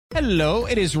Hello,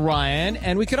 it is Ryan,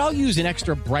 and we could all use an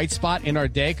extra bright spot in our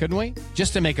day, couldn't we?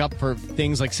 Just to make up for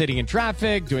things like sitting in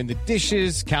traffic, doing the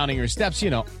dishes, counting your steps,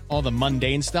 all the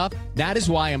mundane stuff. That is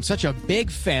why I'm such a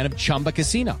big fan of Chumba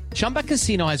Casino. Chumba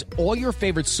Casino has all your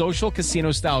favorite social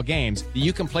casino-style games that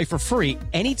you can play for free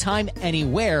anytime,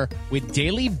 anywhere with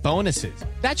daily bonuses.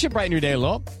 That should brighten your day a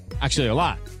little. Actually, a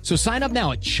lot. So sign up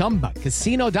now at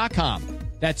ChumbaCasino.com.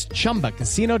 That's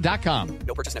ChumbaCasino.com.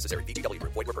 No purchase necessary. VGW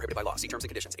Group. Void where prohibited by law. See terms and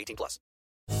conditions. 18+.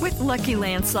 With Lucky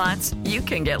Land Slots, you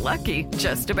can get lucky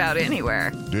just about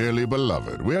anywhere. Dearly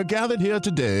beloved, we are gathered here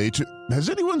today to... Has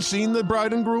anyone seen the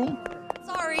bride and groom?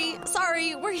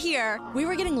 Sorry, we're here. We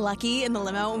were getting lucky in the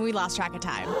limo and we lost track of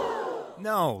time.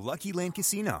 No, Lucky Land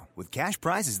Casino, with cash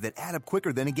prizes that add up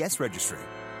quicker than a guest registry.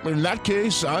 In that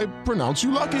case, I pronounce you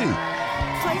lucky.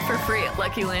 Play for free at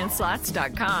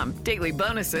LuckyLandSlots.com. Daily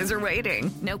bonuses are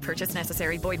waiting. No purchase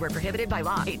necessary. Void where prohibited by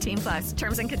law. 18+.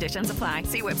 Terms and conditions apply.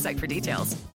 See website for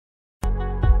details.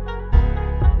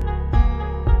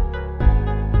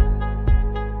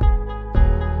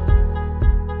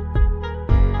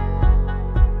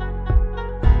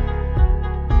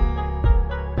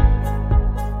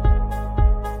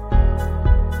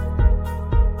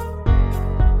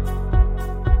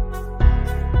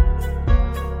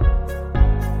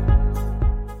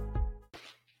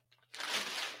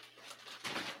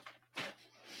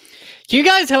 Can you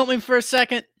guys help me for a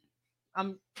second?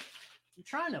 I'm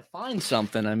trying to find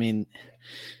something. I mean,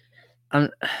 I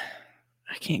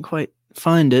can't quite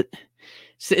find it.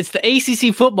 It's the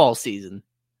ACC football season.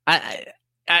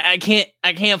 I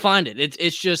can't find it.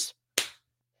 It's just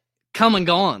come and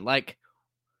gone. Like,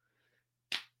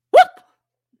 whoop.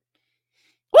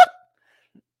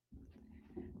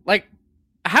 Like,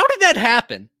 how did that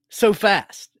happen so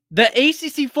fast? The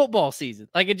ACC football season,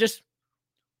 like it just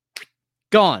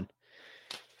gone.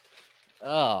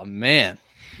 Oh, man.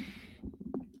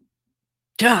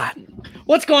 God.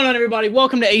 What's going on, everybody?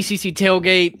 Welcome to ACC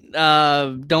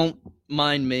Tailgate. Don't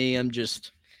mind me. I'm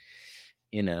just,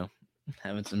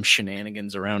 having some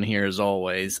shenanigans around here as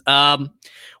always.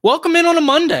 Welcome in on a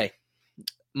Monday.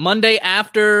 Monday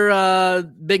after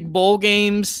big bowl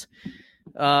games,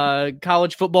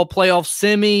 college football playoff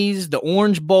semis, the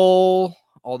Orange Bowl,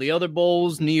 all the other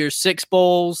bowls, New Year's Six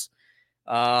bowls.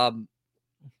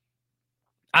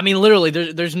 I mean, literally,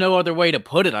 there's no other way to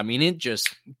put it. I mean, it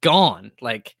just gone.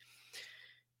 Like,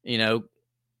 it's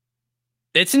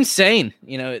insane.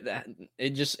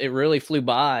 It really flew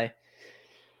by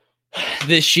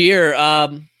this year.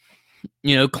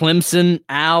 Clemson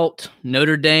out,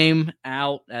 Notre Dame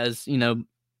out, as, a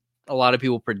lot of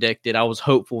people predicted. I was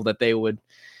hopeful that they would,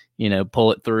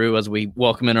 pull it through as we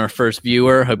welcome in our first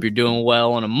viewer. Hope you're doing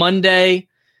well on a Monday.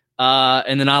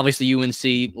 And then obviously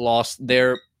UNC lost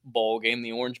their bowl game,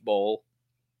 the Orange Bowl,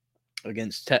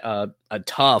 against a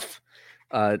tough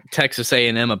Texas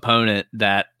A&M opponent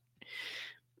and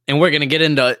we're going to get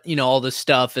into, all this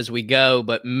stuff as we go,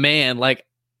 but man, like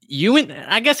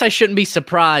I guess I shouldn't be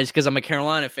surprised because I'm a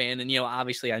Carolina fan and,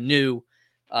 obviously I knew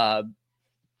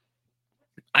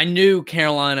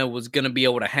Carolina was going to be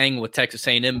able to hang with Texas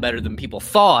A&M better than people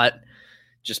thought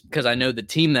just because I know the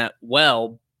team that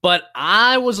well, but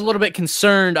I was a little bit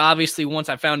concerned, obviously, once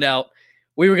I found out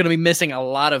we were going to be missing a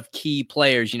lot of key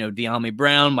players, De'Ami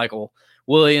Brown, Michael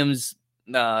Williams,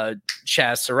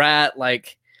 Chaz Surratt.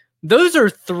 Like, those are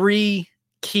three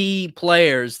key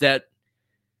players that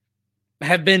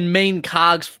have been main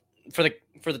cogs for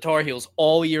the Tar Heels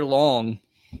all year long.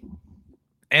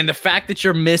 And the fact that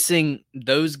you're missing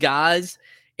those guys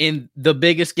in the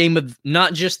biggest game of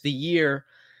not just the year,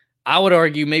 I would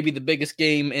argue maybe the biggest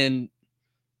game in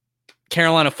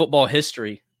Carolina football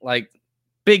history, like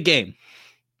big game.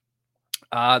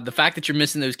 The fact that you're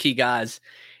missing those key guys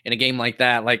in a game like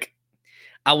that, like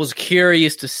I was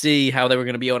curious to see how they were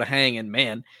going to be able to hang. And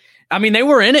man, I mean, they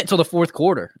were in it till the fourth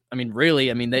quarter. I mean,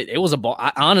 really, I mean, it was a ball.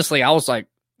 Honestly, I was like,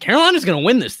 Carolina's going to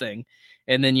win this thing.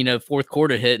 And then, fourth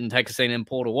quarter hit and Texas A&M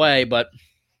pulled away. But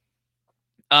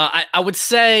I would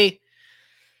say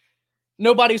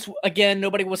nobody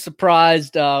was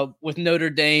surprised with Notre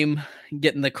Dame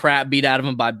getting the crap beat out of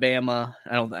them by Bama.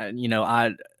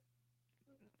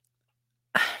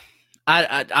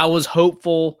 I was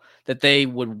hopeful that they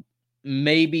would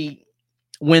maybe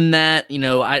win that.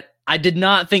 I did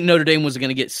not think Notre Dame was going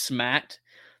to get smacked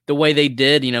the way they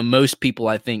did. Most people,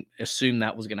 I think, assumed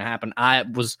that was going to happen. I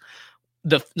was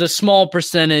the small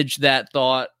percentage that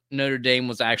thought Notre Dame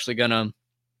was actually going to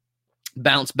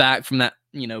bounce back from that,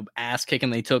 ass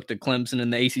kicking they took to Clemson in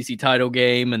the ACC title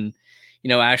game and,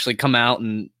 actually come out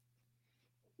and,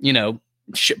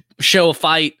 show a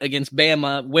fight against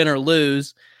Bama, win or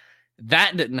lose.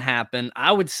 that didn't happen.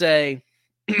 I would say,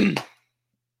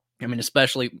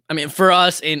 for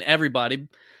us and everybody,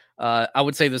 I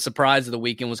would say the surprise of the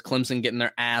weekend was Clemson getting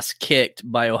their ass kicked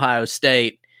by Ohio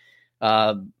State.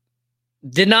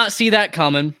 Did not see that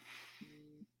coming.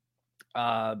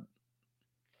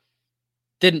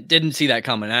 Didn't see that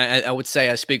coming. I would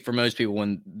say I speak for most people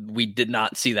when we did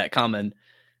not see that coming.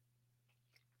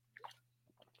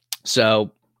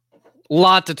 So, a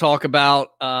lot to talk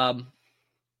about.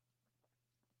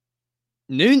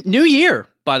 New year,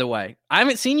 by the way. I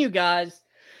haven't seen you guys.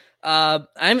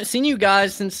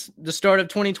 Since the start of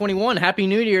 2021. Happy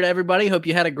New Year to everybody. Hope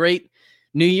you had a great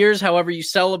New Year's, however you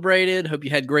celebrated. Hope you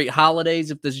had great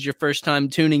holidays. If this is your first time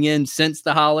tuning in since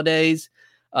the holidays,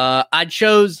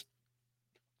 it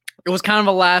was kind of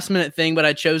a last minute thing, but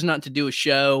I chose not to do a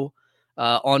show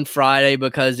on Friday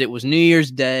because it was New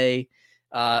Year's Day.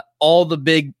 All the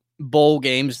big bowl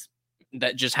games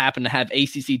that just happened to have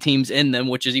ACC teams in them,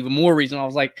 which is even more reason I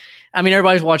was like,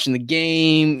 everybody's watching the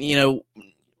game.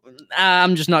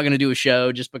 I'm just not going to do a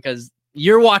show just because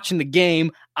you're watching the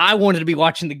game. I wanted to be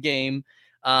watching the game.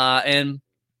 And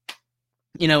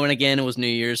again, it was New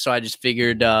Year's. So I just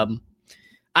figured I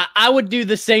would do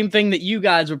the same thing that you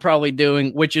guys were probably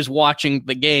doing, which is watching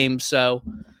the game. So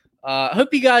I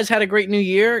hope you guys had a great New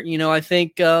Year. I think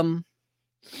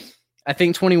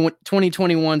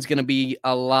 2021 is going to be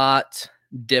a lot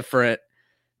different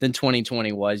than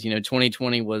 2020 was.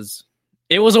 2020 was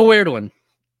a weird one,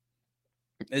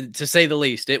 to say the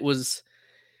least. It was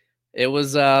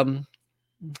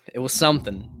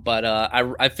something, but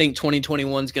I think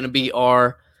 2021 is going to be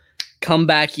our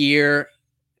comeback year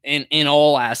in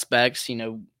all aspects.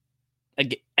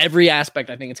 Every aspect.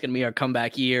 I think it's going to be our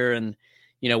comeback year, and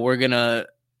we're gonna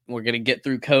get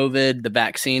through COVID. The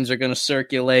vaccines are going to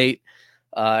circulate,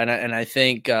 and I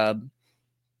think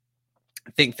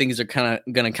things are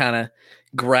going to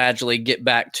gradually get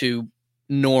back to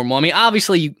normal.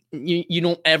 Obviously you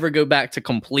don't ever go back to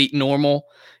complete normal,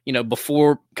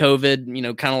 before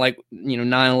COVID, kind of like,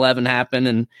 9/11 happened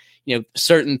and,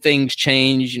 certain things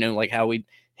change, like how we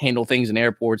handle things in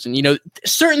airports and,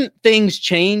 certain things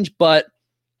change, but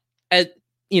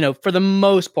for the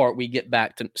most part, we get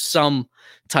back to some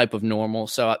type of normal.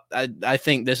 So I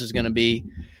think this is going to be,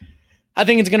 I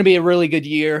think it's going to be a really good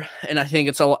year. And I think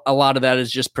it's a lot of that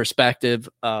is just perspective.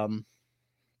 I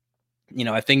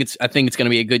think it's going to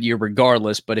be a good year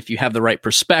regardless, but if you have the right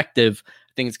perspective,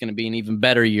 I think it's going to be an even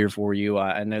better year for you.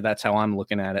 I know that's how I'm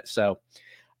looking at it. So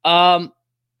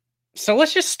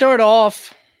let's just start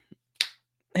off,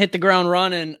 hit the ground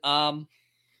running. Let's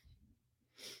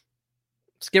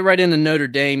get right into Notre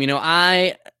Dame.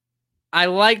 I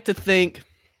like to think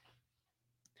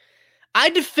I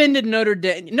defended Notre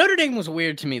Dame. Notre Dame was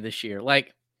weird to me this year.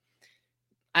 Like,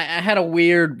 I had a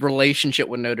weird relationship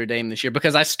with Notre Dame this year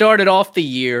because I started off the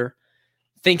year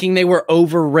thinking they were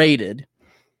overrated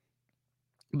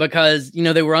because,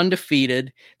 they were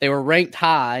undefeated. They were ranked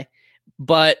high,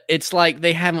 but it's like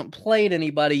they haven't played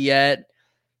anybody yet.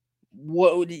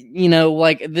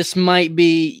 This might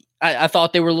be, I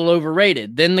thought they were a little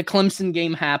overrated. Then the Clemson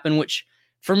game happened, which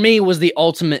for me was the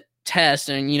ultimate test.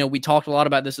 And, we talked a lot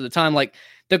about this at the time. Like,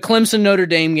 the Clemson Notre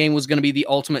Dame game was going to be the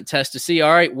ultimate test to see,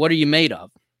 all right, what are you made of?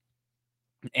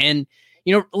 And,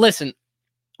 listen,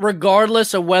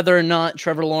 regardless of whether or not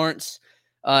Trevor Lawrence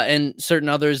and certain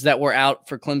others that were out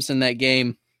for Clemson that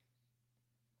game,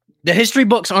 the history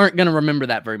books aren't going to remember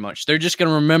that very much. They're just going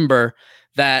to remember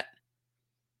that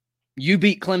you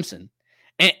beat Clemson.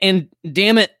 And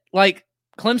damn it, like,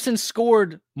 Clemson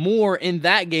scored more in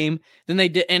that game than they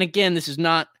did. And again, this is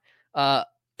not an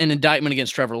indictment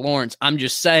against Trevor Lawrence. I'm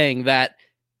just saying that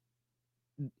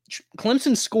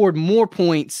Clemson scored more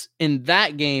points in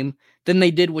that game than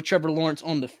they did with Trevor Lawrence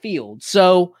on the field.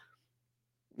 So,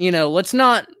 let's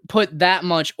not put that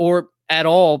much or at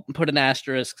all put an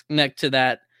asterisk next to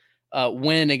that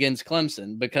win against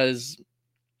Clemson, because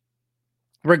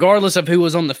regardless of who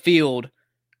was on the field,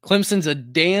 Clemson's a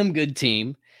damn good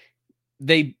team.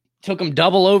 They took them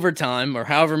double overtime or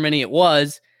however many it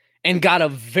was and got a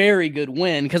very good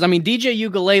win. Because, DJ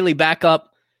Uiagalelei back up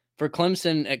for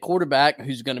Clemson at quarterback,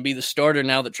 who's going to be the starter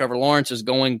now that Trevor Lawrence is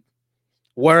going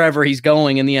wherever he's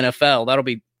going in the NFL. That'll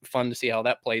be fun to see how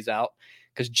that plays out.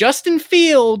 Because Justin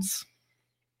Fields,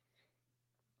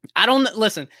 I don't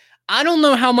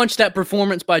know how much that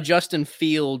performance by Justin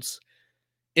Fields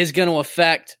is going to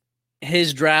affect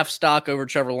his draft stock over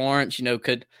Trevor Lawrence.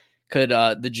 Could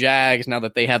the Jags, now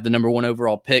that they have the number 1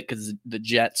 overall pick because the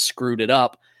Jets screwed it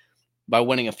up by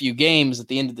winning a few games at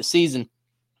the end of the season,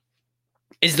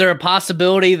 is there a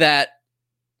possibility that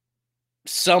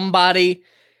somebody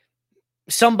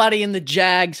somebody in the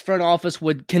Jags front office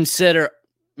would consider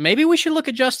maybe we should look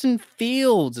at Justin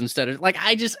Fields instead of like,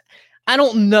 I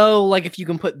don't know, like if you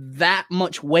can put that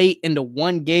much weight into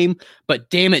one game, but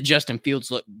damn it, Justin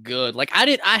Fields looked good. Like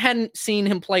I hadn't seen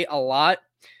him play a lot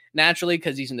naturally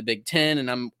because he's in the Big Ten and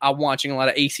I'm watching a lot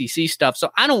of ACC stuff.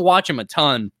 So I don't watch him a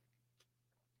ton.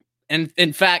 And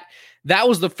in fact, that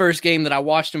was the first game that I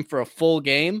watched him for a full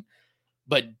game,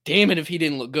 but damn it if he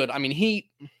didn't look good. I mean,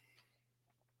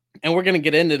 and we're going to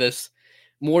get into this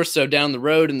more so down the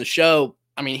road in the show.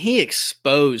 I mean, he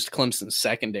exposed Clemson's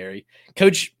secondary.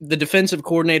 Coach, the defensive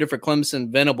coordinator for Clemson,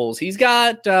 Venables, he's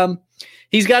got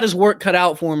his work cut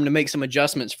out for him to make some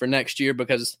adjustments for next year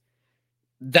because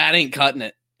that ain't cutting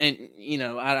it. And you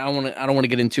know, I don't want to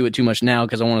get into it too much now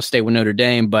because I want to stay with Notre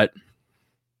Dame. But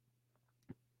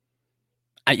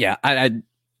I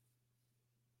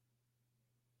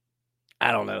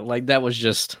don't know. Like that was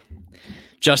just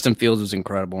Justin Fields was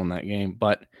incredible in that game,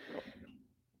 but.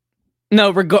 No,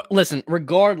 regardless,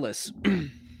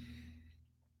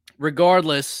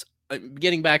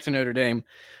 getting back to Notre Dame,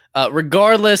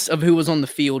 regardless of who was on the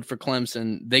field for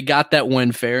Clemson, they got that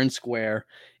win fair and square.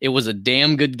 It was a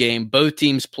damn good game. Both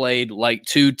teams played like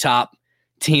two top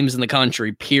teams in the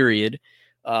country, period.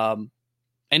 And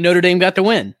Notre Dame got the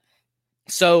win.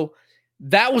 So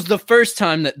that was the first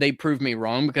time that they proved me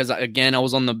wrong because, again, I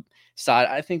was on the side.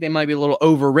 I think they might be a little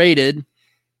overrated.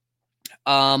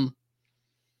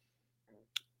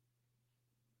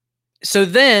 So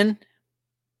then,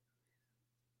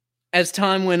 as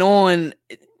time went on,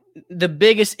 the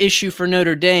biggest issue for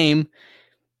Notre Dame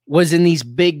was in these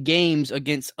big games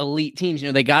against elite teams. You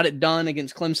know, they got it done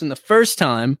against Clemson the first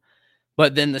time,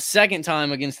 but then the second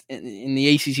time in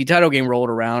the ACC title game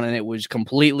rolled around, and it was a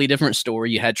completely different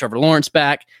story. You had Trevor Lawrence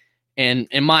back, and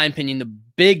in my opinion, the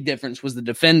big difference was the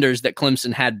defenders that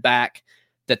Clemson had back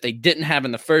that they didn't have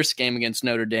in the first game against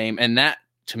Notre Dame, and that,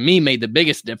 to me, made the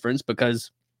biggest difference because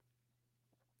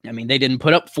I mean, they didn't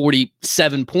put up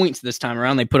 47 points this time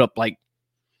around. They put up like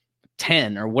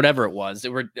 10 or whatever it was. They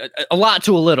were a lot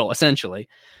to a little, essentially.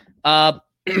 So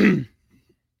they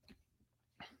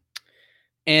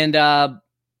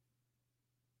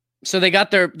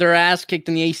got their ass kicked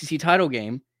in the ACC title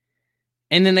game.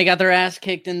 And then they got their ass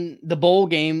kicked in the bowl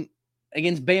game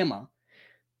against Bama.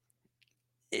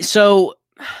 So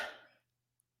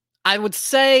I would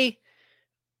say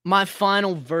my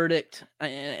final verdict,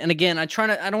 and again, I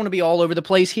don't want to be all over the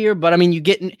place here, but I mean, you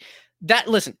get that.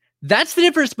 Listen, that's the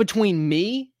difference between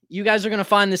me. You guys are going to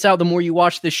find this out the more you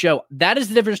watch this show. That is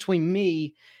the difference between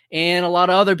me and a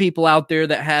lot of other people out there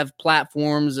that have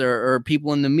platforms or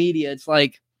people in the media. It's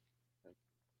like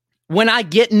when I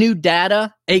get new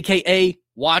data, aka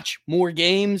watch more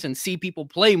games and see people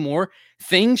play more,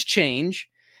 things change.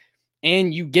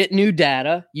 And you get new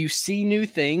data, you see new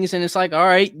things, and it's like, all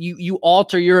right, you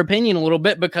alter your opinion a little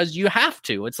bit because you have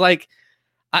to. It's like,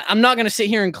 I'm not going to sit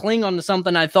here and cling on to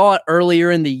something I thought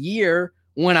earlier in the year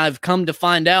when I've come to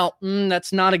find out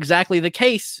that's not exactly the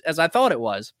case as I thought it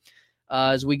was.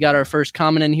 As we got our first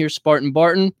comment in here, Spartan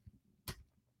Barton.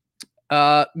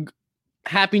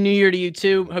 Happy New Year to you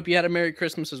too. Hope you had a Merry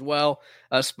Christmas as well.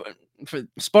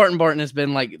 Spartan Barton has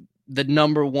been like the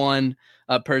number one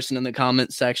person in the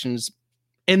comment sections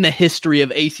in the history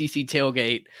of ACC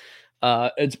Tailgate.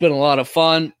 It's been a lot of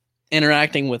fun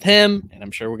interacting with him, and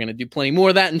I'm sure we're going to do plenty more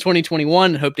of that in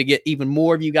 2021. Hope to get even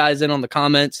more of you guys in on the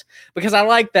comments because I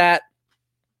like that.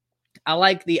 I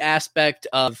like the aspect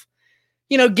of,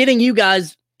 you know, getting you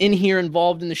guys in here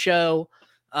involved in the show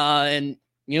and,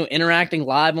 you know, interacting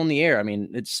live on the air. I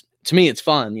mean, to me, it's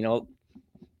fun. You know,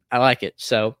 I like it.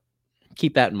 So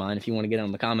keep that in mind if you want to get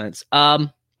on the comments.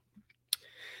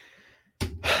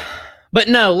 But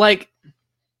no, like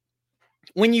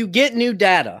when you get new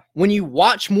data, when you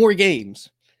watch more games,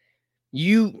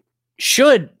 your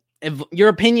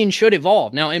opinion should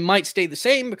evolve. Now, it might stay the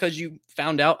same because you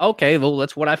found out, okay, well,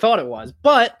 that's what I thought it was.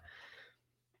 But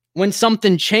when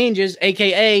something changes,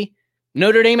 aka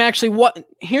Notre Dame actually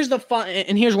here's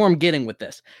where I'm getting with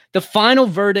this. The final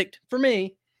verdict for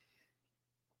me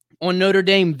on Notre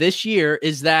Dame this year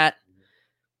is that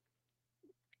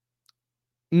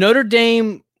Notre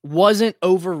Dame wasn't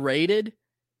overrated,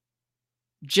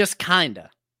 just kinda.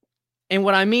 And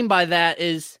what I mean by that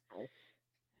is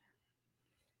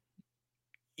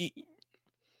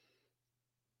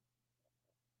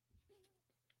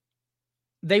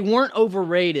they weren't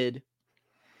overrated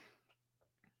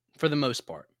for the most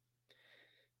part.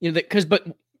 You know, but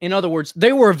in other words,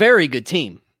 they were a very good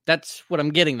team. That's what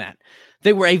I'm getting at.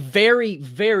 They were a very,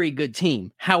 very good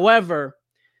team. However,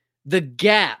 the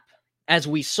gap, as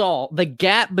we saw, the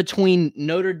gap between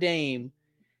Notre Dame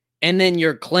and then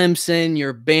your Clemson,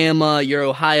 your Bama, your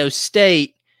Ohio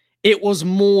State, it was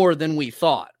more than we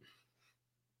thought.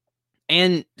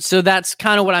 And so that's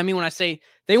kind of what I mean when I say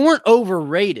they weren't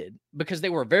overrated, because they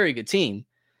were a very good team,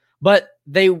 but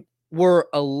they were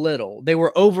they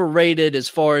were overrated as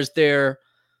far as their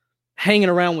hanging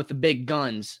around with the big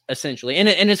guns, essentially. And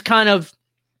it's kind of,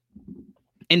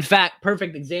 in fact,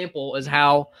 perfect example is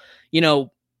how, a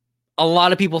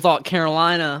lot of people thought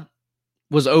Carolina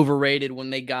was overrated when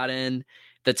they got in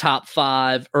the top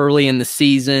 5 early in the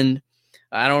season.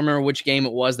 I don't remember which game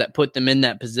it was that put them in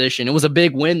that position. It was a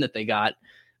big win that they got.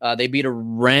 They beat a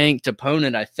ranked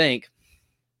opponent, I think.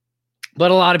 But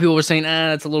a lot of people were saying,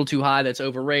 that's a little too high. That's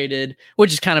overrated,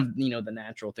 which is kind of, the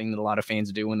natural thing that a lot of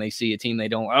fans do when they see a team they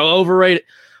don't overrate it.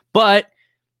 But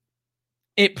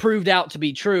it proved out to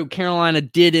be true. Carolina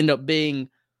did end up being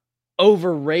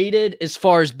overrated as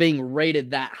far as being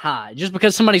rated that high. Just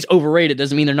because somebody's overrated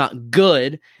doesn't mean they're not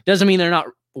good. Doesn't mean they're not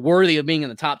worthy of being in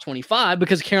the top 25,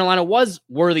 because Carolina was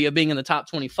worthy of being in the top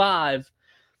 25.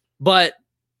 But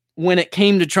when it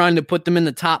came to trying to put them in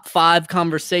the top 5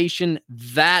 conversation,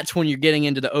 that's when you're getting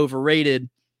into the overrated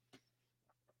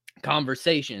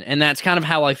conversation. And that's kind of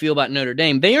how I feel about Notre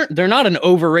Dame. They're not an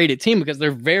overrated team because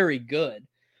they're very good.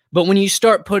 But when you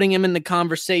start putting them in the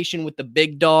conversation with the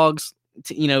big dogs,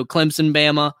 Clemson,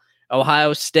 Bama,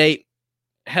 Ohio State,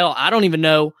 hell, I don't even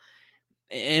know.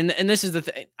 And this is the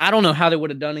thing. I don't know how they would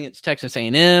have done against Texas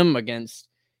A&M, against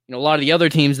a lot of the other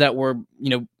teams that were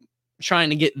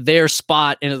trying to get their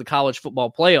spot into the college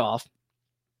football playoff.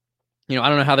 I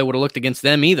don't know how they would have looked against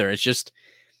them either. It's just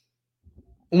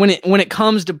when it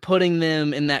comes to putting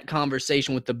them in that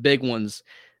conversation with the big ones,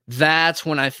 that's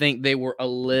when I think they were a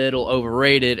little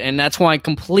overrated, and that's why I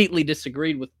completely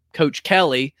disagreed with Coach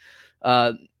Kelly,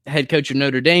 head coach of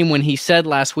Notre Dame, when he said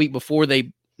last week before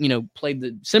they played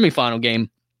the semifinal game,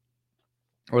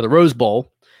 or the Rose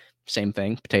Bowl, same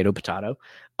thing, potato.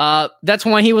 That's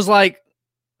why he was like,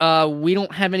 we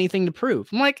don't have anything to prove.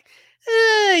 I'm like,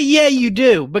 yeah, you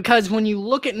do. Because when you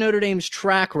look at Notre Dame's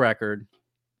track record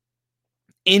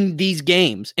in these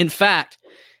games, in fact,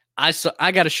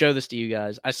 I got to show this to you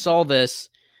guys. I saw this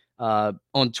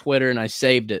on Twitter and I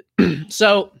saved it.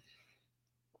 So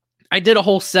I did a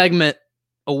whole segment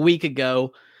a week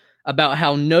ago about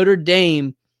how Notre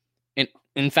Dame,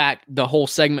 in fact, the whole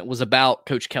segment was about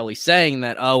Coach Kelly saying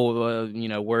that,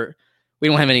 we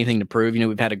don't have anything to prove.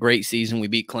 We've had a great season. We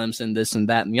beat Clemson, this and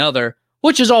that and the other,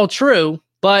 which is all true,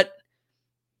 but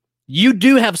you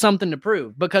do have something to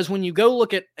prove, because when you go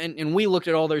look at, and we looked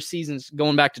at all their seasons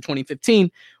going back to 2015,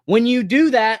 when you do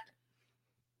that,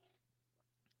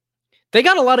 they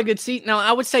got a lot of good seats. Now,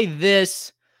 I would say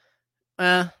this,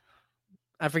 I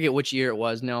forget which year it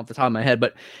was now off the top of my head,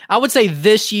 but I would say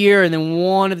this year and then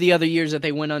one of the other years that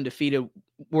they went undefeated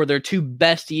were their 2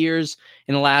 best years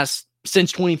in the last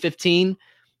since 2015.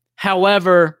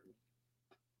 However,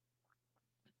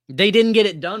 they didn't get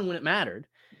it done when it mattered.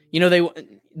 They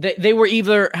were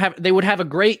either they would have a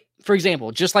great, for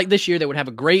example, just like this year, they would have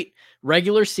a great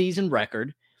regular season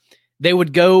record. They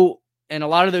would go, and a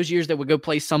lot of those years they would go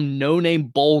play some no-name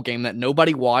bowl game that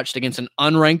nobody watched against an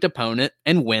unranked opponent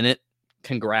and win it.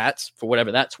 Congrats, for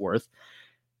whatever that's worth.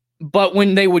 But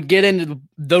when they would get into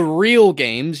the real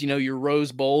games, your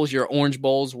Rose Bowls, your Orange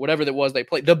Bowls, whatever that was they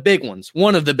played, the big ones,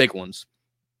 one of the big ones,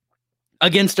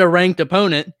 against a ranked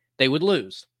opponent, they would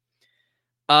lose.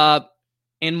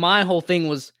 And my whole thing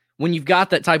was, when you've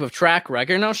got that type of track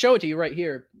record, and I'll show it to you right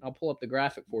here. I'll pull up the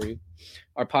graphic for you.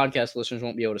 Our podcast listeners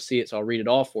won't be able to see it, so I'll read it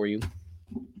off for you.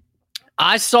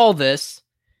 I saw this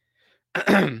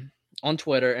on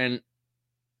Twitter, and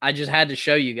I just had to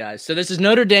show you guys. So this is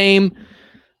Notre Dame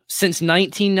since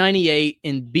 1998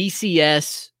 in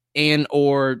BCS and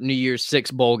or New Year's Six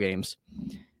bowl games.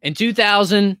 In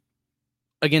 2000,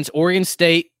 against Oregon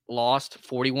State, lost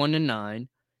 41-9.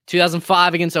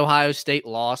 2005 against Ohio State,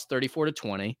 lost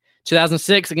 34-20.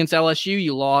 2006 against LSU,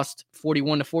 you lost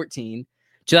 41-14.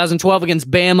 2012 against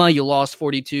Bama, you lost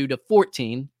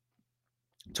 42-14.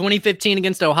 2015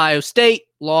 against Ohio State,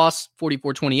 lost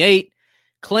 44-28.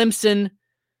 Clemson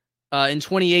in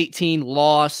 2018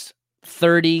 lost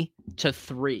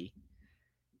 30-3.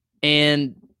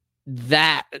 And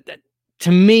that,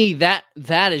 to me, that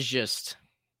is just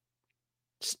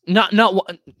not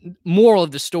moral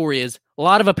of the story is a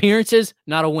lot of appearances,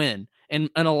 not a win. And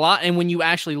when you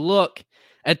actually look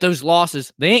at those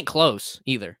losses, they ain't close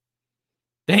either.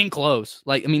 They ain't close.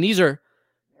 These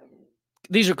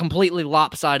are completely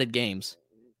lopsided games.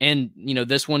 And,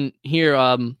 this one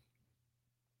here,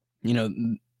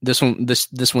 this one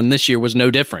this year was no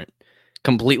different.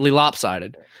 Completely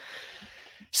lopsided.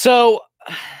 So,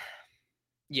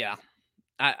 yeah.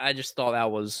 I just thought that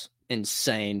was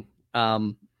insane.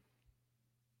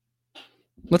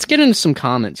 Let's get into some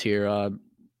comments here.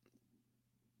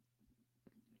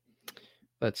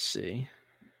 Let's see.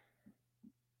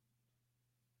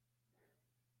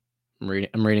 I'm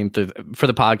reading through for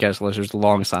the podcast listeners. The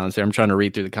long silence there. I'm trying to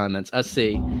read through the comments. Let's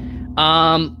see.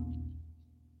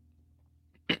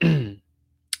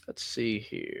 Let's see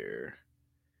here.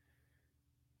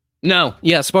 No,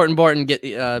 yeah, Spartan Barton get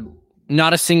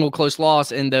not a single close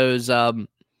loss in those in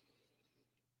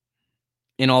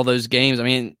all those games. I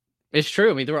mean, it's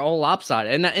true. I mean, they were all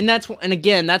lopsided, and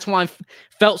again, that's why I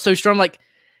felt so strong. Like,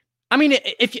 I mean,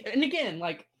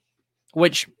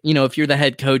 which, you know, if you're the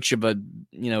head coach of a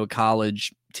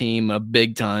college team, a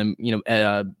big time,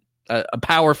 a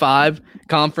Power 5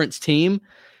 conference team,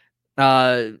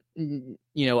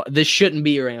 this shouldn't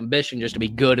be your ambition just to be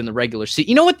good in the regular season.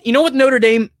 You know what Notre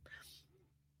Dame,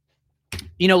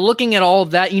 looking at all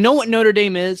of that, you know what Notre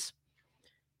Dame is,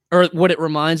 or what it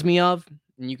reminds me of,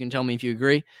 and you can tell me if you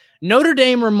agree. Notre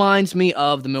Dame reminds me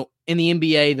of in the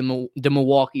NBA, the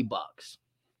Milwaukee Bucks.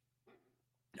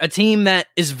 A team that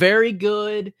is very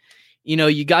good.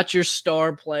 You got your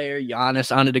star player,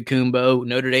 Giannis Antetokounmpo.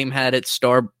 Notre Dame had its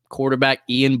star quarterback,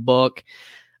 Ian Book.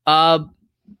 They're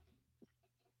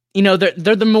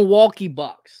the Milwaukee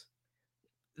Bucks.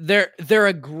 They're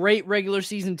a great regular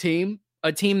season team,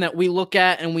 a team that we look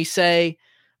at and we say,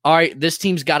 all right, this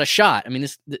team's got a shot. I mean,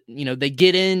 they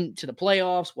get into the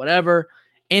playoffs, whatever,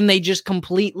 and they just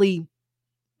completely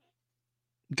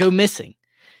go missing.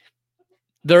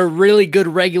 They're a really good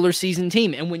regular season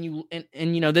team. And when you,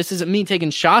 this isn't me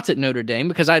taking shots at Notre Dame,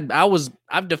 because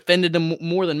I've defended them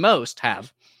more than most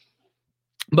have.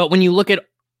 But when you look at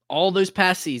all those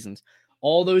past seasons,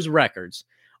 all those records,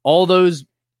 all those,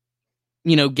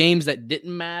 games that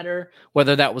didn't matter,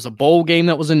 whether that was a bowl game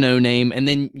that was a no-name, and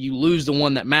then you lose the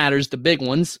one that matters, the big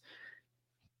ones,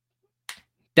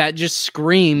 that just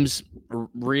screams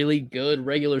really good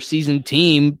regular season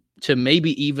team to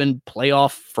maybe even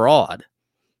playoff fraud,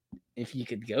 if you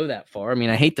could go that far. I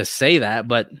mean, I hate to say that,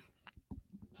 but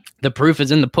the proof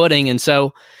is in the pudding. And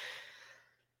so,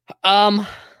 but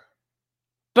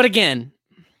again,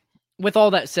 with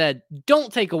all that said,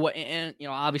 don't take away, and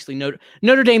obviously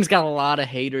Notre Dame's got a lot of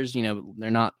haters. They're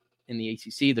not in the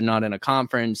ACC, they're not in a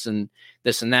conference, and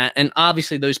this and that. And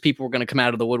obviously, those people are going to come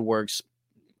out of the woodworks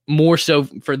more so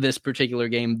for this particular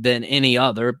game than any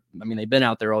other. I mean, they've been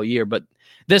out there all year, but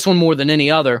this one more than any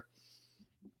other.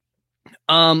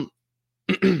 And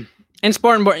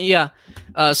Spartan Barton,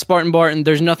 Spartan Barton,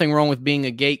 there's nothing wrong with being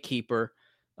a gatekeeper,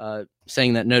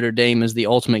 saying that Notre Dame is the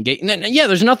ultimate gate. Yeah,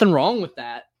 there's nothing wrong with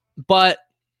that. But,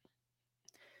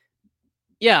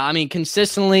 yeah, I mean,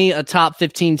 consistently a top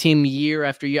 15 team year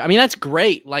after year. I mean, that's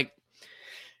great. Like,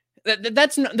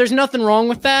 there's nothing wrong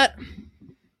with that.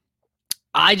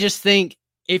 I just think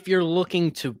if you're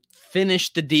looking to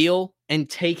finish the deal and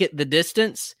take it the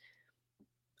distance,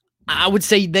 I would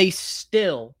say they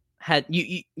still had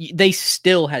they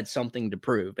still had something to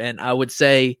prove. And I would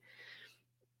say,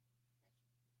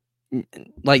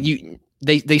 like,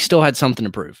 they still had something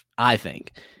to prove, I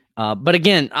think. But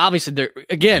again, obviously they're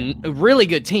a really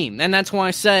good team. And that's why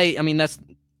I say, I mean,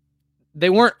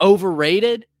 they weren't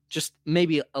overrated, just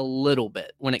maybe a little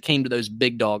bit when it came to those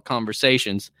big dog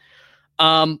conversations.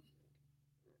 Let's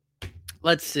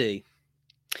see.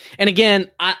 And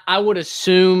again, I would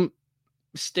assume,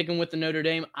 sticking with the Notre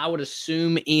Dame, I would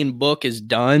assume Ian Book is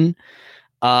done.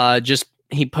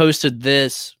 He posted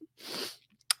this.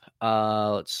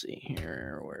 Let's see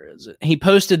here. Where is it? He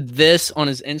posted this on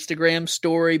his Instagram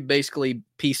story, basically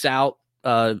peace out,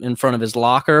 in front of his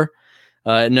locker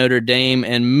at Notre Dame.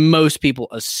 And most people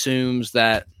assumes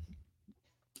that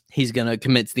he's going to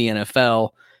commit to the NFL,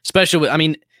 especially with, I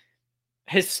mean,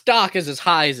 his stock is as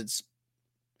high as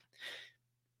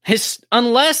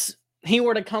unless he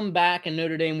were to come back and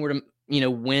Notre Dame were to,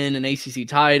 win an ACC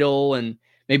title and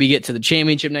maybe get to the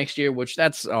championship next year, which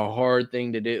that's a hard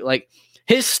thing to do. Like,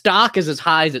 his stock is as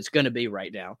high as it's going to be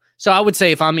right now. So I would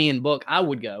say if I'm Ian Book, I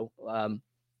would go. And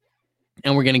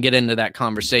we're going to get into that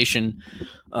conversation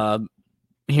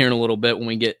here in a little bit when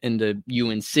we get into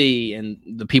UNC and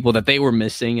the people that they were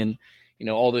missing. And,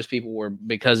 all those people were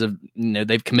because of,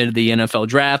 they've committed the NFL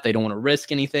draft. They don't want to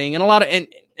risk anything. And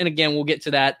and again, we'll get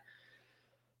to that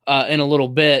in a little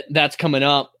bit. That's coming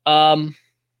up.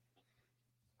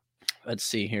 Let's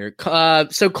see here.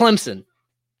 So Clemson,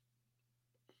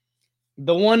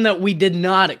 the one that we did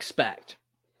not expect,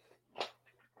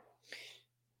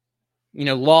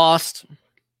 lost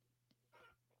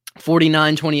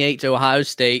 49-28 to Ohio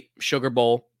State, Sugar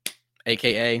Bowl,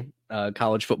 a.k.a.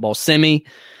 College football semi.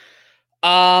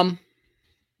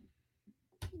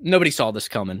 Nobody saw this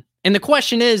coming. And the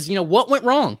question is, what went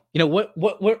wrong?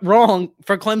 What went wrong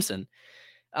for Clemson?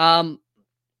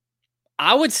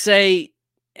 I would say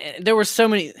there were so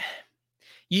many.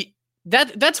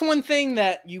 That's one thing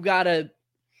that you gotta.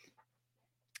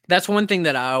 That's one thing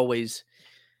that I always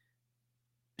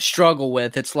struggle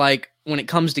with. It's like when it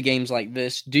comes to games like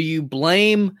this, do you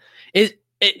blame it?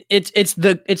 It's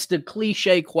the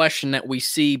cliche question that we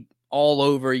see all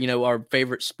over, our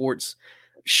favorite sports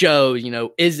show.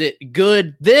 Is it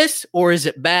good this, or is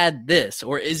it bad this,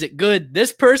 or is it good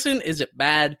this person? Is it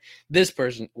bad this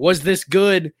person? Was this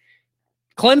good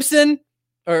Clemson,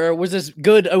 or was this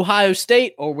good Ohio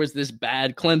State, or was this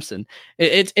bad Clemson?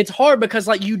 It's hard because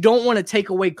you don't want to take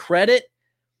away credit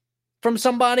from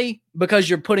somebody because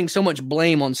you're putting so much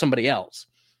blame on somebody else.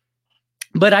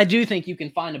 But I do think you can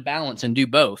find a balance and do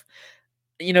both.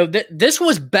 This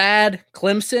was bad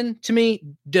Clemson to me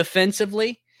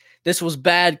defensively. This was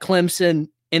bad Clemson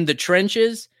in the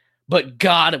trenches, but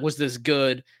God, it was this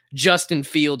good Justin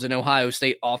Fields in Ohio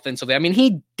State offensively. I mean,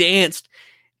 he danced.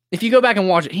 If you go back and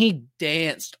watch it, he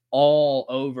danced all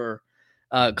over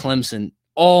Clemson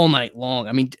all night long.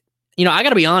 I mean, I got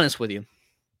to be honest with you.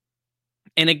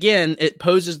 And again, it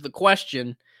poses the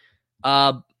question.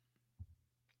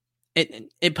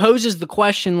 It poses the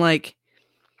question,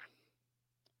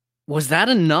 was that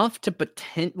enough to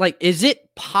is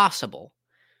it possible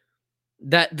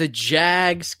that the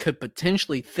Jags could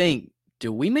potentially think,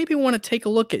 do we maybe want to take a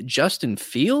look at Justin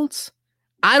Fields?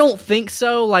 I don't think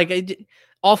so.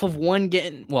 Off of one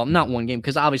game, well, not one game,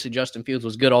 because obviously Justin Fields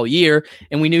was good all year,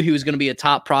 and we knew he was going to be a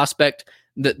top prospect,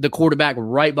 the quarterback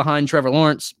right behind Trevor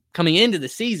Lawrence coming into the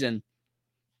season.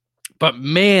 But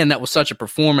man, that was such a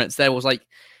performance that was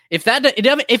if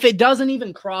it doesn't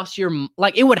even cross your,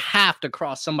 it would have to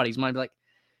cross somebody's mind.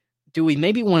 Do we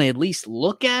maybe want to at least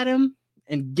look at him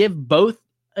and give both?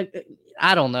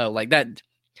 I don't know, that.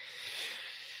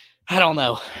 I don't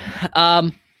know.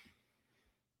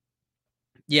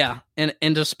 Yeah, and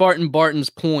to Spartan Barton's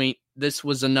point, this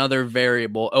was another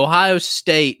variable. Ohio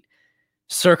State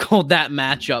circled that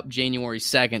matchup January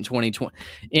 2nd, 2020.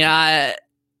 Yeah,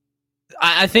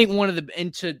 I think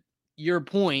and to your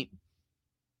point,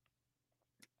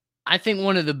 I think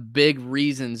one of the big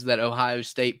reasons that Ohio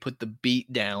State put the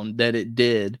beat down that it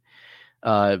did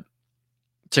to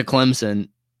Clemson,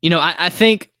 I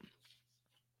think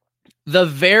the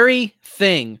very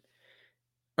thing,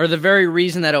 or the very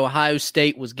reason that Ohio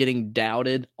State was getting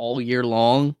doubted all year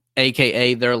long,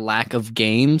 a.k.a. their lack of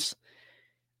games,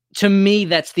 to me,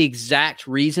 that's the exact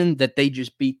reason that they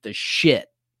just beat the shit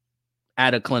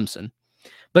out of Clemson.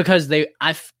 Because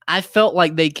I felt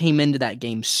like they came into that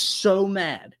game so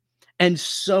mad and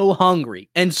so hungry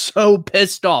and so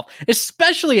pissed off,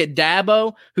 especially at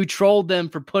Dabo, who trolled them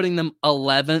for putting them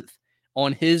 11th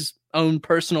on his own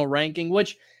personal ranking,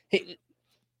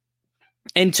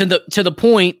 and to the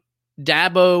point,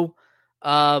 Dabo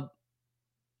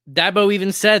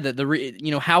even said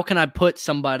that how can I put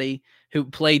somebody who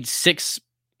played 6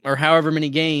 or however many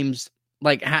games,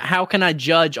 how can I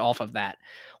judge off of that?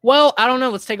 Well, I don't know.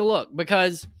 Let's take a look,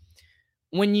 because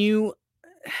when you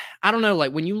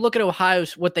look at Ohio,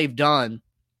 what they've done,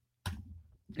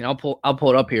 and I'll pull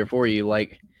it up here for you.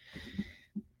 Let's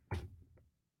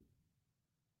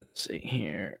see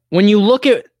here. When you look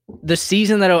at the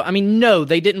season no,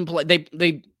 they didn't play.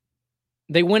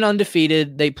 They went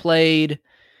undefeated. They played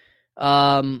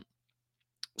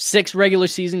 6 regular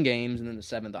season games, and then the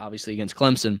 7th, obviously, against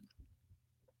Clemson.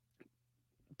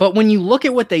 But when you look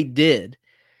at what they did,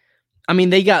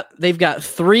 they've got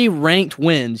 3 ranked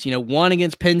wins. One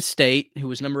against Penn State, who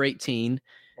was number 18.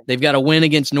 They've got a win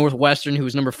against Northwestern, who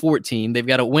was number 14. They've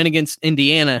got a win against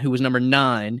Indiana, who was number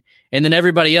 9. And then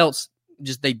everybody else,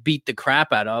 they beat the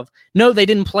crap out of. No, they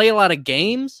didn't play a lot of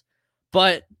games,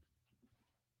 but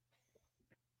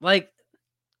I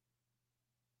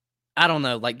don't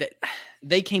know,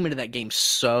 they came into that game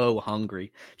so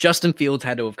hungry. Justin Fields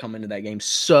had to have come into that game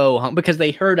so hungry because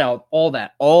they heard out all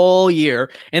that all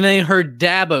year, and they heard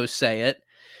Dabo say it.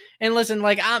 And listen,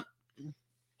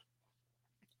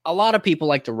 a lot of people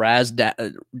like to razz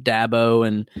Dabo,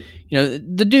 and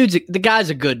the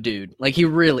guy's a good dude. He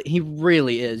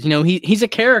really is. He's a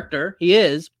character. He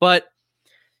is, but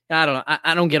I don't know.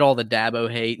 I don't get all the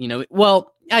Dabo hate.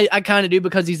 Well, I kind of do,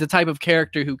 because he's the type of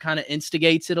character who kind of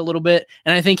instigates it a little bit,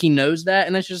 and I think he knows that,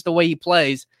 and that's just the way he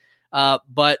plays.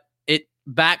 But it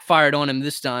backfired on him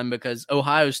this time because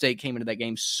Ohio State came into that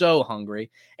game so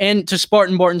hungry. And to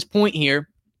Spartan Barton's point here,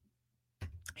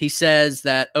 he says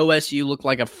that OSU looked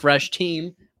like a fresh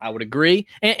team. I would agree,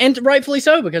 and rightfully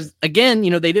so, because again,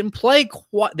 they didn't play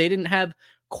quite. They didn't have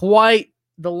quite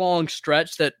the long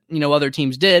stretch that, other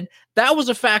teams did, that was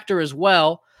a factor as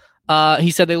well.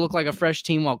 He said they look like a fresh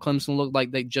team while Clemson looked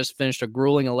like they just finished a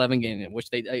grueling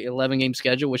 11-game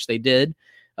schedule, which they did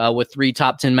with 3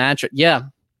 top 10 matchups. Yeah,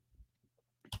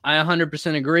 I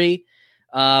 100% agree.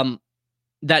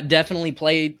 That definitely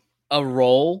played a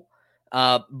role.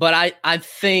 But I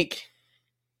think,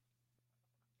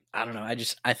 I don't know.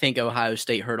 I think Ohio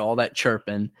State heard all that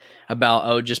chirping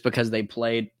about, just because they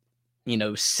played,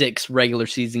 6 regular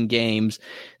season games,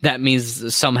 that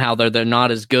means somehow they're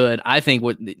not as good. I think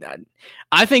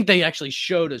they actually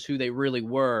showed us who they really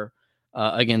were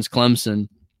against Clemson.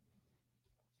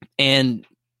 And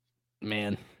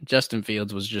man, Justin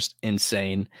Fields was just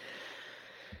insane.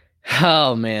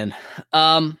 Oh man.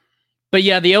 But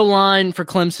yeah, the O-line for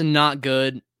Clemson, not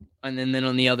good. And then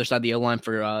on the other side, the O-line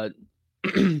for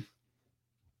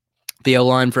the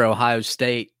O-line for Ohio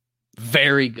State,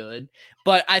 very good.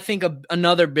 But I think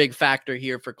another big factor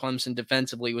here for Clemson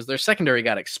defensively was their secondary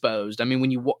got exposed. I mean,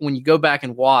 when you go back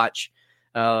and watch,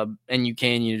 and you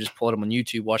just pull it up on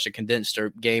YouTube, watch the condensed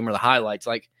game or the highlights,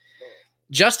 like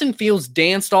Justin Fields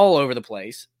danced all over the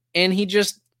place, and he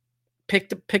just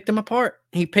picked them apart.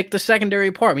 He picked the secondary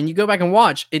apart. I mean, you go back and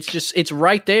watch, it's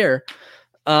right there.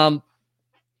 And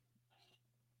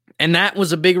that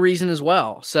was a big reason as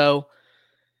well. So,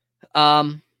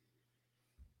 let's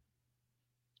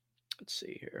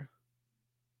see here.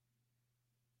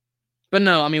 But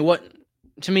no, I mean,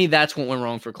 to me, that's what went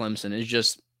wrong for Clemson. Is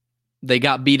just they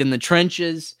got beat in the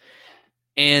trenches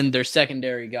and their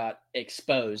secondary got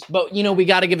exposed. But, we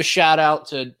got to give a shout out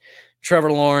to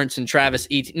Trevor Lawrence and Travis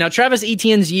Etienne. Now, Travis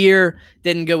Etienne's year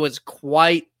didn't go as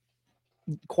quite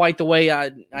the way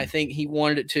I think he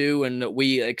wanted it to, and that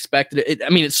we expected it.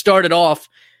 It started off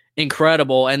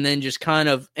incredible, and then just kind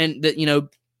of, and that,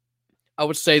 I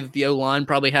would say that the O-line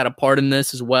probably had a part in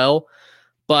this as well.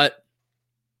 But,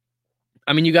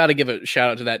 you got to give a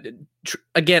shout out to that.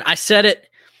 Again, I said it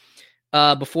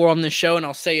before on this show, and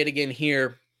I'll say it again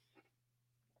here.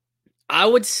 I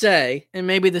would say, and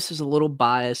maybe this is a little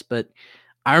biased, but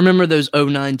I remember those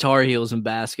 2009 Tar Heels in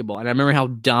basketball, and I remember how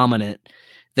dominant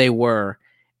they were.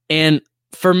 And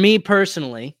for me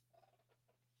personally,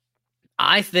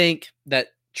 I think that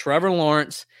Trevor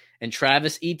Lawrence and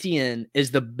Travis Etienne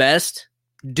is the best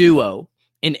duo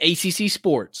in ACC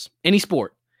sports, any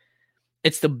sport.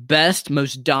 It's the best,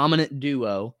 most dominant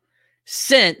duo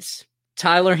since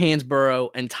Tyler Hansborough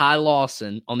and Ty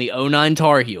Lawson on the 2009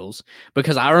 Tar Heels,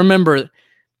 because I remember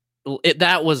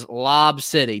that was Lob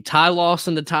City. Ty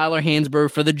Lawson to Tyler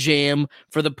Hansborough for the jam,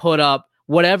 for the put up,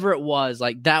 whatever it was.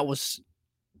 Like that was,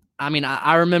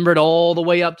 I remember it all the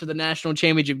way up to the national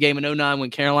championship game in 2009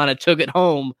 when Carolina took it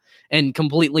home and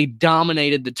completely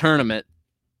dominated the tournament.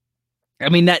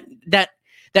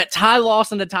 That Ty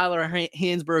Lawson to Tyler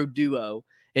Hansborough duo,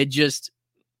 it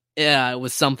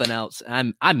was something else.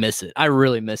 I miss it. I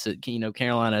really miss it.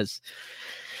 Carolina's,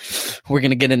 we're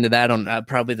going to get into that on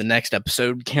probably the next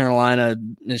episode. Carolina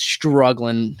is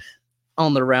struggling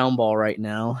on the round ball right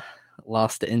now.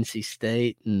 Lost to NC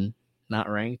State and not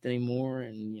ranked anymore.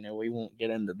 And, we won't get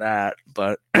into that.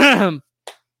 But,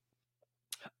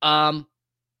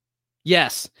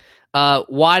 yes,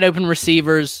 wide open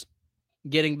receivers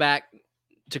getting back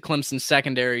to Clemson's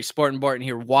secondary. Spartan Barton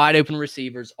here, wide open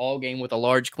receivers all game with a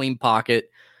large, clean pocket.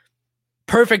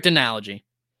 Perfect analogy.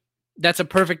 That's a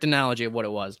perfect analogy of what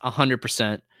it was.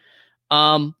 100%.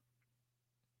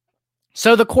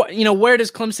 So where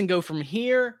does Clemson go from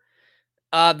here?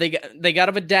 They got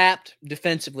to adapt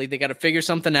defensively. They got to figure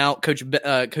something out. Coach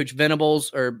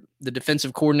Venables, or the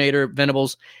defensive coordinator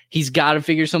Venables, he's got to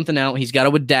figure something out. He's got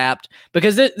to adapt,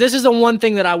 because this is the one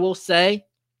thing that I will say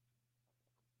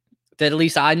that at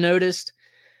least I noticed.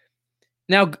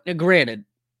 Now, granted,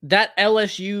 that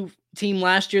LSU team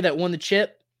last year that won the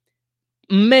chip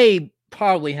may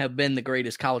probably have been the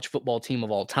greatest college football team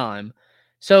of all time.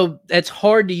 So it's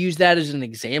hard to use that as an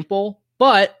example.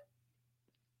 But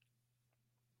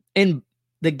in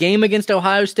the game against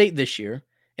Ohio State this year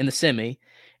in the semi,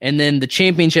 and then the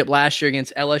championship last year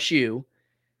against LSU,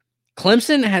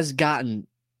 Clemson has gotten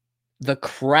the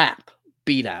crap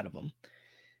beat out of them.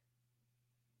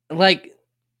 Like,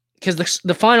 because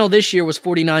the final this year was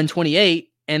 49-28,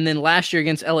 and then last year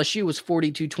against LSU was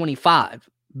 42-25.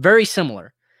 Very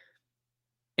similar.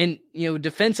 And,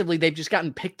 defensively, they've just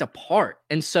gotten picked apart.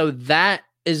 And so that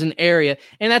is an area.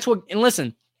 And that's what, and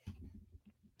listen,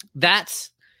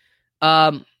 that's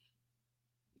some,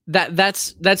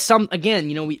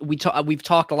 again, we've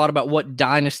talked a lot about what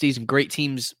dynasties and great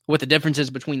teams, what the differences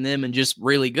between them and just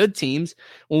really good teams.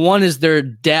 One is their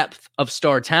depth of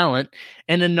star talent,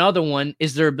 and another one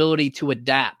is their ability to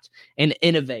adapt and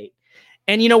innovate.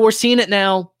 And, we're seeing it